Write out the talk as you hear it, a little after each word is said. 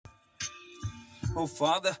Oh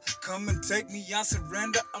Father, come and take me. I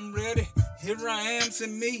surrender. I'm ready. Here I am.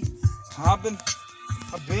 Send me. I've been,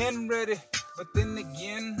 I've been ready, but then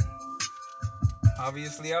again,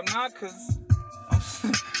 obviously I'm not, cause I'm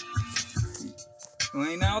you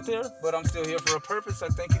ain't out there. But I'm still here for a purpose. I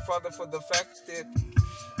thank you, Father, for the fact that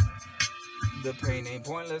the pain ain't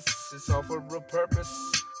pointless. It's all for a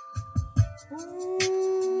purpose.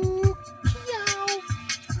 Ooh,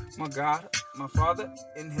 my God, my Father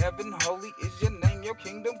in heaven, holy is your name. Your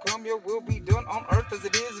kingdom come, your will be done on earth as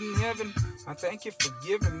it is in heaven. I thank you for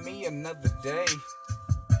giving me another day.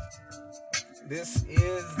 This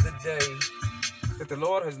is the day that the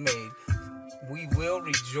Lord has made. We will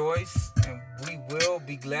rejoice and we will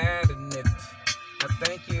be glad in it. I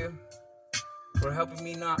thank you for helping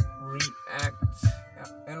me not react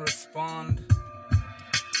and respond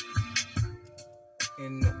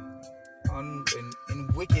in in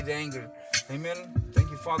wicked anger. Amen. Thank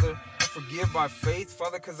you, Father. I forgive by faith,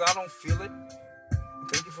 Father, because I don't feel it.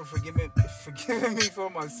 Thank you for forgiving me for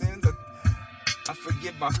my sins. I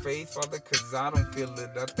forgive by faith, Father, because I don't feel it.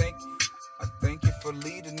 I thank you for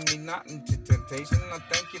leading me not into temptation. I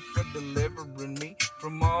thank you for delivering me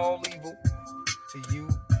from all evil. To you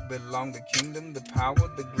belong the kingdom, the power,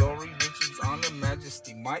 the glory, riches, honor,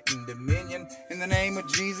 majesty, might, and dominion. In the name of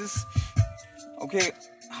Jesus. Okay,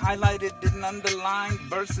 highlighted and underlined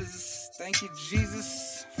verses. Thank you,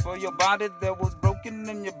 Jesus, for your body that was broken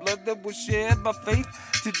and your blood that was shed by faith.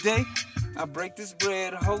 Today, I break this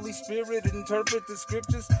bread. Holy Spirit, interpret the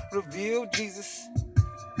scriptures. Reveal Jesus.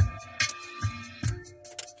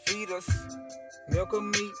 Feed us milk or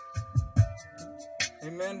meat.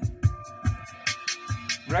 Amen.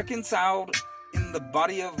 Reconciled in the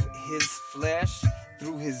body of his flesh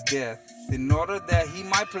through his death, in order that he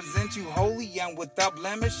might present you holy and without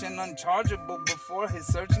blemish and unchargeable before his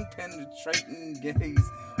searching, penetrating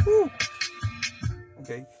gaze. Woo.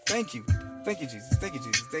 Okay, thank you. Thank you, Jesus. Thank you,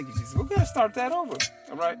 Jesus. Thank you, Jesus. We're going to start that over.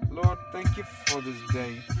 All right, Lord, thank you for this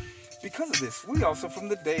day. Because of this, we also from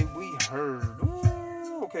the day we heard.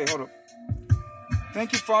 Ooh, okay, hold up.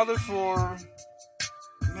 Thank you, Father, for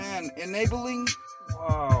enabling.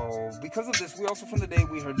 Wow. Because of this, we also from the day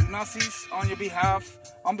we heard. Do not cease on behalf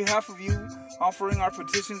of you, offering our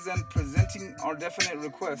petitions and presenting our definite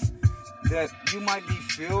requests, that you might be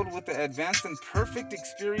filled with the advanced and perfect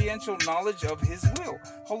experiential knowledge of His will.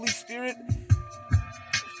 Holy Spirit,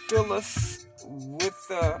 fill us with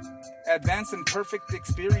the advanced and perfect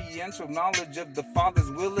experiential knowledge of the Father's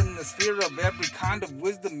will in the sphere of every kind of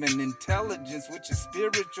wisdom and intelligence which is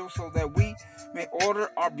spiritual, so that we may order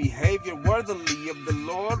our behavior worthily of the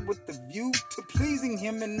Lord with the view to pleasing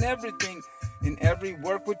Him in every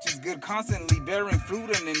work which is good, constantly bearing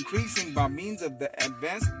fruit and increasing by means of the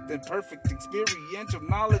advanced and perfect experiential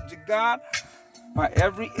knowledge of God, by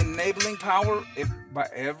every enabling power,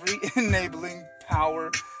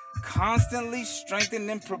 constantly strengthened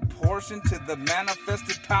in proportion to the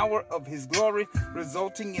manifested power of His glory,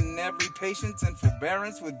 resulting in every patience and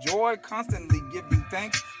forbearance with joy, constantly giving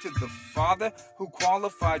thanks to the Father who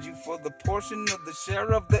qualified you for the portion of the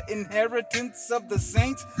share of the inheritance of the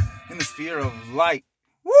saints in the sphere of light.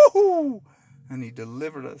 Woohoo! And He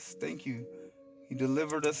delivered us. Thank you. He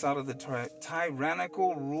delivered us out of the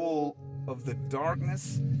tyrannical rule of the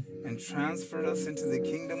darkness and transferred us into the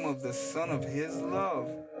kingdom of the Son of His love.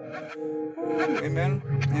 Ooh, amen.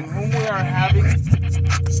 In whom we are having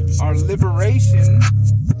our liberation.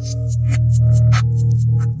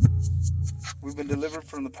 We've been delivered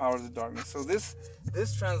from the powers of darkness. So this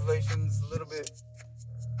translation's a little bit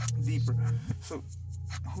deeper. So,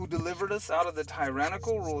 who delivered us out of the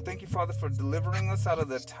tyrannical rule? Thank you, Father, for delivering us out of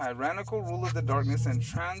the tyrannical rule of the darkness and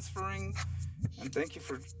transferring. And thank you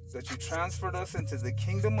for that you transferred us into the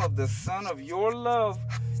kingdom of the Son of your love,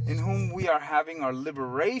 in whom we are having our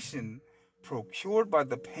liberation, procured by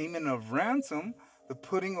the payment of ransom, the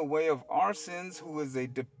putting away of our sins, who is a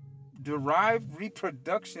derived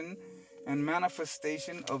reproduction and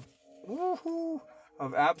manifestation of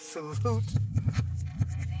absolute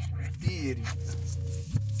deity,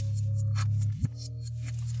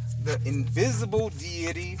 the invisible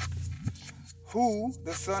deity, who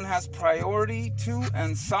the Son has priority to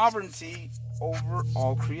and sovereignty over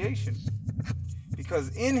all creation.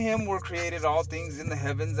 Because in Him were created all things in the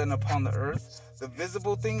heavens and upon the earth, the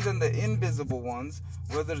visible things and the invisible ones,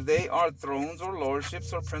 whether they are thrones or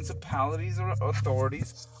lordships or principalities or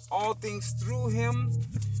authorities, all things through Him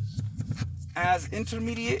as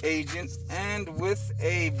intermediate agent and with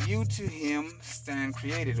a view to Him stand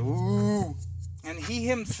created. Ooh! And He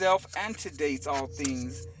Himself antedates all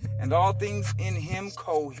things, and all things in Him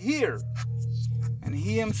cohere. And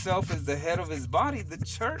He Himself is the head of His body, the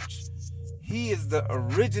church. He is the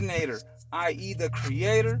originator, i.e., the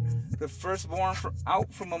creator, the firstborn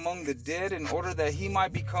out from among the dead, in order that he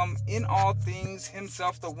might become in all things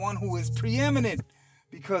himself the one who is preeminent.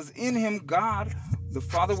 Because in him God, the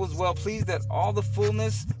Father, was well pleased that all the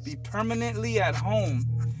fullness be permanently at home.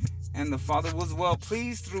 And the Father was well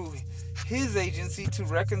pleased through his agency to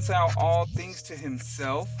reconcile all things to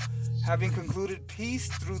himself, having concluded peace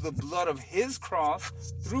through the blood of his cross,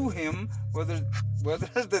 through him, whether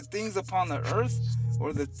the things upon the earth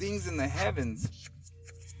or the things in the heavens.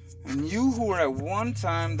 And you who were at one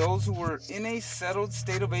time those who were in a settled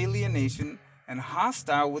state of alienation and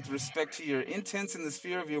hostile with respect to your intents in the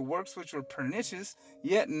sphere of your works which were pernicious,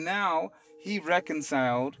 yet now he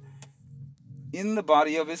reconciled in the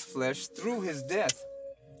body of his flesh through his death,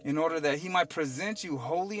 in order that he might present you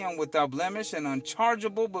holy and without blemish and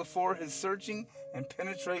unchargeable before his searching and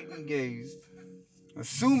penetrating gaze.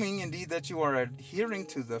 Assuming indeed that you are adhering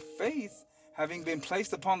to the faith, having been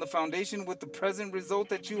placed upon the foundation, with the present result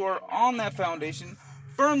that you are on that foundation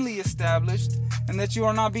firmly established, and that you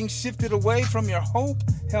are not being shifted away from your hope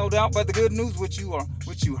held out by the good news which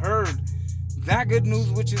you heard. That good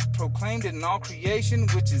news which is proclaimed in all creation,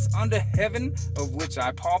 which is under heaven, of which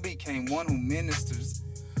I, Paul, became one who ministers.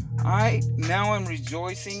 I now am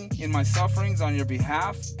rejoicing in my sufferings on your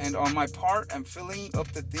behalf, and on my part am filling up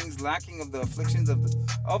the things lacking of the afflictions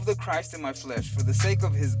of the Christ in my flesh, for the sake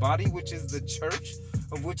of his body, which is the church,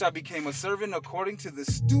 of which I became a servant according to the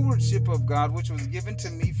stewardship of God, which was given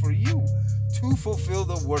to me for you, to fulfill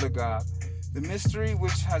the word of God, the mystery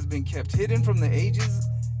which has been kept hidden from the ages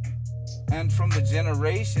and from the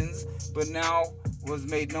generations, but now was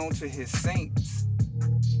made known to his saints,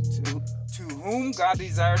 to whom God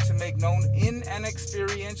desired to make known in an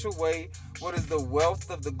experiential way what is the wealth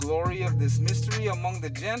of the glory of this mystery among the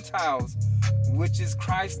Gentiles, which is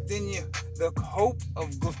Christ in you, the hope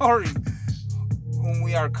of glory, whom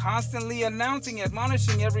we are constantly announcing,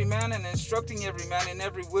 admonishing every man and instructing every man in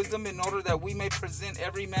every wisdom, in order that we may present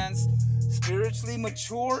every man spiritually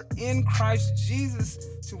mature in Christ Jesus,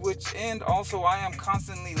 to which end also I am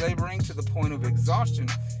constantly laboring to the point of exhaustion,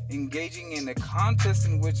 engaging in a contest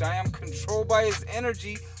in which I am controlled by his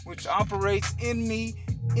energy, which operates in me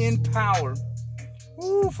in power.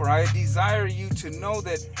 For I desire you to know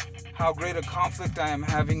that how great a conflict I am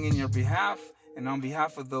having in your behalf, and on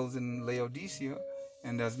behalf of those in Laodicea,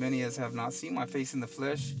 and as many as have not seen my face in the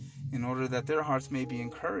flesh, in order that their hearts may be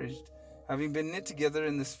encouraged, having been knit together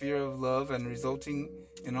in the sphere of love, and resulting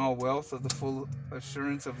in all wealth of the full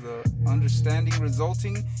assurance of the understanding,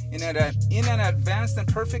 resulting in an advanced and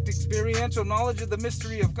perfect experiential knowledge of the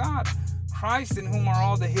mystery of God, Christ, in whom are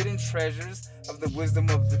all the hidden treasures of the wisdom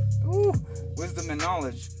and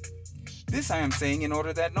knowledge. This I am saying in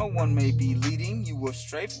order that no one may be leading you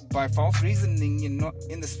astray by false reasoning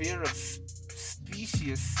in the sphere of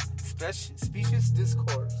specious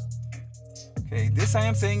discourse. Okay, this I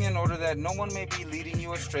am saying in order that no one may be leading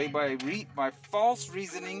you astray by false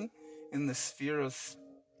reasoning in the sphere of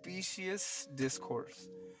specious discourse.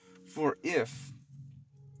 For if,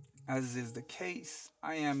 as is the case,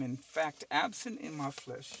 I am in fact absent in my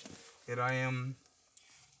flesh, yet I am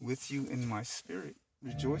with you in my spirit,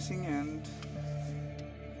 rejoicing and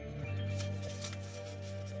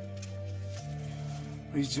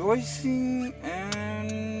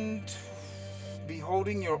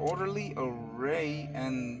beholding your orderly array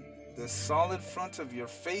and the solid front of your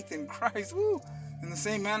faith in Christ. In the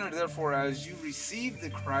same manner, therefore, as you receive the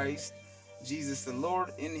Christ Jesus the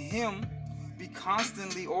Lord, in him be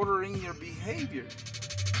constantly ordering your behavior,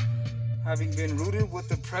 having been rooted with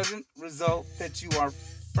the present result that you are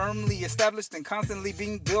firmly established and constantly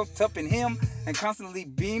being built up in him, and constantly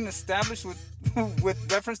being established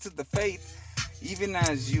with reference to the faith, even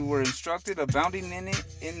as you were instructed, abounding in it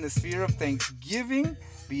in the sphere of thanksgiving.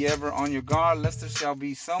 Be ever on your guard, lest there shall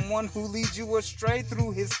be someone who leads you astray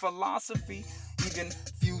through his philosophy, even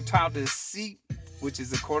futile deceit, which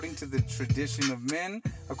is according to the tradition of men,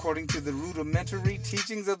 according to the rudimentary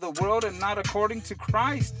teachings of the world, and not according to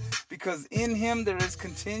Christ, because in him there is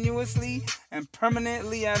continuously and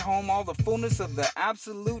permanently at home all the fullness of the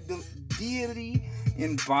absolute deity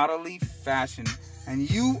in bodily fashion. And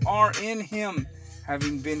you are in him,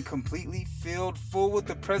 having been completely filled full with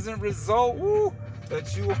the present result,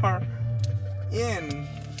 that you are in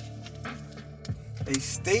a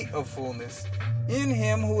state of fullness. In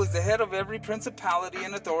him who is the head of every principality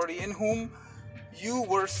and authority, in whom you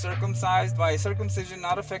were circumcised by a circumcision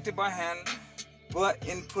not affected by hand, but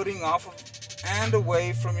in putting off and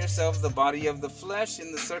away from yourselves the body of the flesh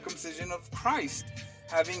in the circumcision of Christ,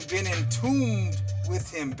 having been entombed with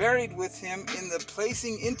him, buried with him in the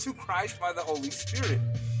placing into Christ by the Holy Spirit,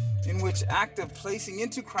 in which act of placing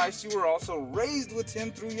into Christ you were also raised with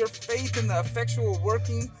him through your faith in the effectual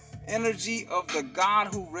working energy of the God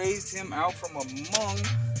who raised him out from among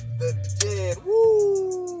the dead.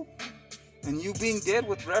 Woo! And you being dead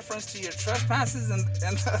with reference to your trespasses and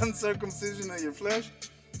the uncircumcision of your flesh,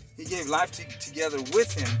 he gave life together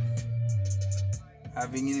with him,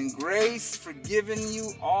 having in grace forgiven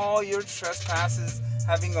you all your trespasses,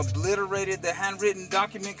 having obliterated the handwritten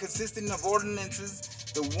document consisting of ordinances,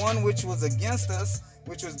 the one which was against us,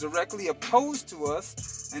 which was directly opposed to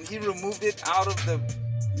us, and he removed it out of the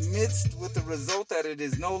midst, with the result that it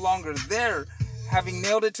is no longer there, having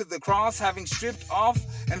nailed it to the cross, having stripped off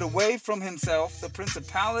and away from himself the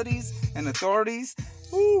principalities and authorities.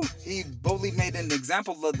 He boldly made an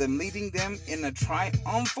example of them, leading them in a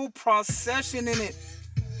triumphal procession in it.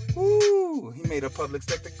 He made a public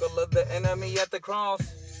spectacle of the enemy at the cross.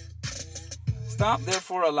 Stop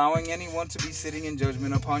therefore allowing anyone to be sitting in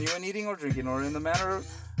judgment upon you and eating or drinking, or in the manner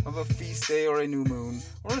of a feast day or a new moon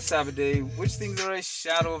or a Sabbath day, which things are a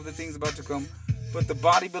shadow of the things about to come, but the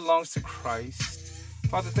body belongs to Christ.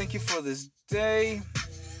 Father, thank you for this day.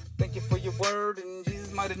 Thank you for your word in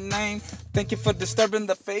Jesus' mighty name. Thank you for disturbing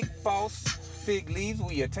the fake, false fig leaves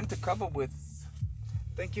we attempt to cover with.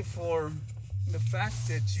 Thank you for the fact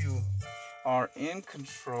that you are in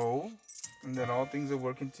control and that all things are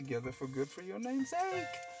working together for good for your name's sake.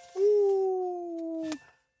 Ooh.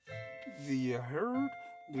 Did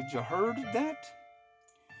you heard that?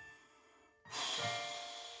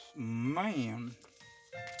 Man.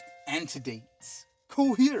 Antidates.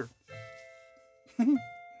 Cohere.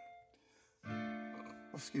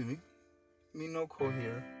 Excuse me. Me no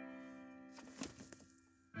cohere.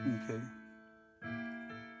 Okay.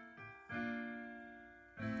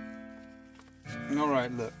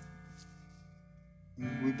 Alright, look.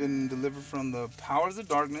 We've been delivered from the powers of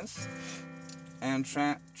darkness and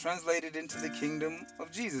translated into the kingdom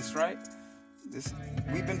of Jesus, right?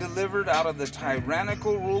 We've been delivered out of the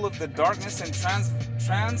tyrannical rule of the darkness and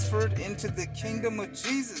transferred into the kingdom of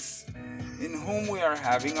Jesus, in whom we are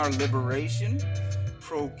having our liberation,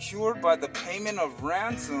 procured by the payment of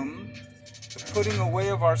ransom, the putting away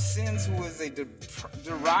of our sins, who is a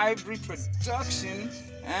derived reproduction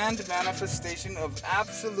and manifestation of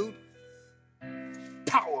absolute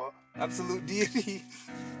power, absolute deity,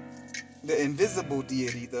 the invisible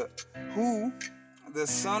deity, who the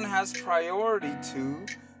Son has priority to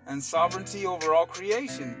and sovereignty over all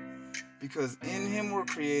creation, because in him were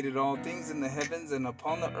created all things in the heavens and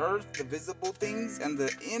upon the earth, the visible things and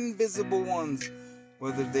the invisible ones,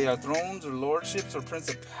 whether they are thrones or lordships or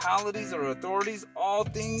principalities or authorities, all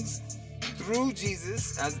things through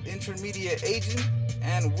Jesus as intermediate agent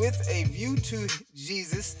and with a view to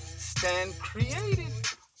Jesus stand created.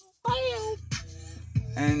 Bam!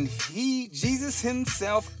 And Jesus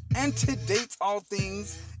himself, antedates all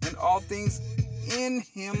things, and all things in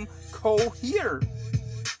him cohere.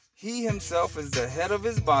 He himself is the head of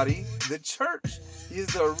his body, the church. He is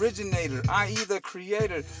the originator, i.e. the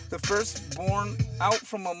creator, the firstborn out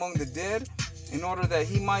from among the dead, in order that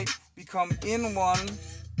he might become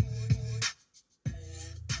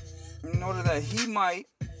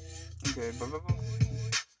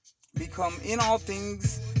become in all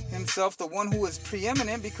things himself the one who is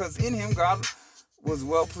preeminent, because in him God was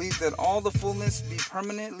well pleased that all the fullness be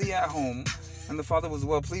permanently at home, and the Father was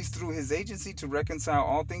well pleased through his agency to reconcile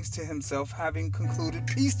all things to himself, having concluded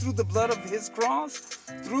peace through the blood of his cross,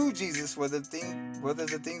 through Jesus, whether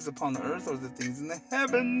the things upon the earth or the things in the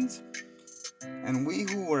heavens. And we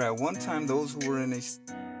who were at one time those who were in a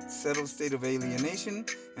settled state of alienation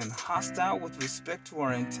and hostile with respect to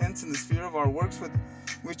our intents in the sphere of our works,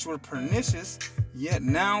 which were pernicious, yet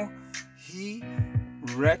now he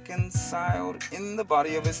reconciled in the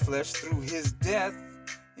body of his flesh through his death,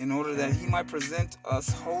 in order that he might present us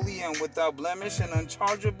holy and without blemish and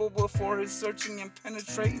unchargeable before his searching and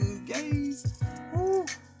penetrating gaze.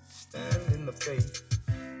 Stand in the faith.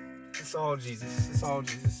 It's all Jesus. It's all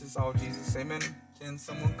Jesus. It's all Jesus. Amen. Can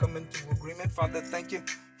someone come into agreement? Father, thank you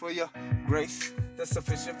for your grace that's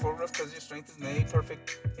sufficient for us, because your strength is made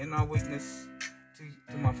perfect in our weakness.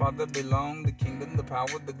 To my Father belong the kingdom, the power,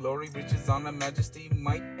 the glory, riches, honor, majesty,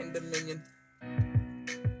 might, and dominion.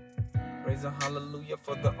 Praise and hallelujah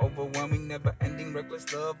for the overwhelming, never-ending,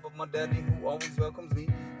 reckless love of my daddy, who always welcomes me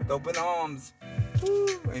with open arms.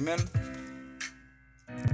 Amen.